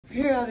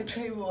Periodic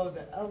table of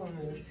the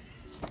elements.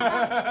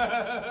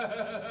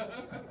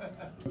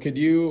 Could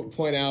you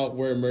point out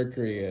where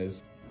Mercury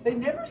is? They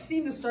never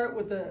seem to start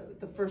with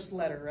the first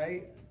letter,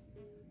 right?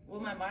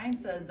 Well, my mind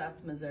says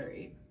that's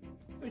Missouri.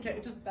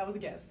 Okay, that was a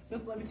guess.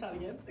 Just let me start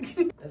again.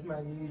 That's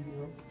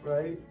magnesium,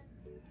 right?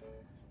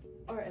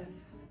 Or F.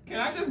 Can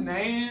I just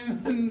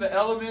name the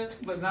elements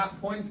but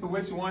not point to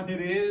which one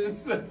it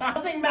is?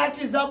 Nothing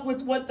matches up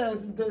with what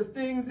the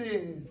things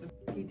is.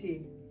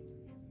 PT.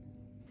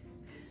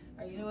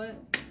 You know what?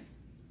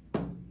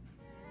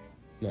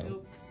 No.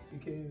 Nope. You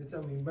can't even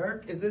tell me.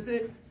 Burke, is this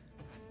it?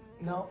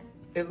 No.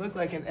 It looked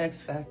like an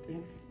X Factor.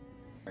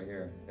 Right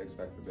here, X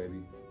Factor,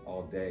 baby,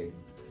 all day.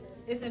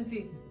 It's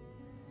MT.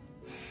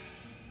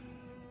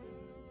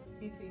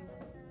 PT.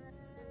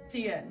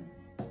 TN.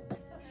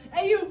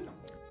 Hey, you!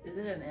 Is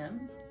it an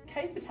M?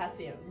 K is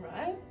potassium,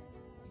 right?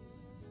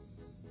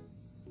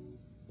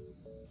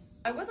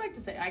 I would like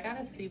to say I got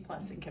a C+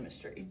 in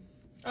chemistry.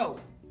 Oh.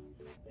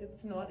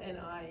 It's not an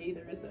I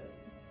either, is it?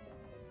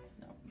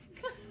 No.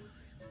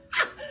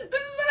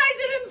 This is what I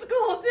did in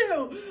school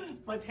too!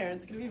 My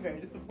parents are gonna be very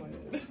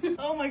disappointed.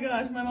 Oh my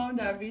gosh, my mom and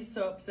dad would be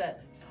so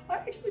upset. I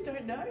actually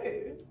don't know.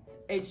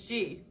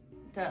 HG.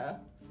 Duh.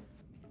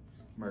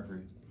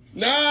 Mercury.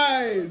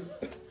 Nice!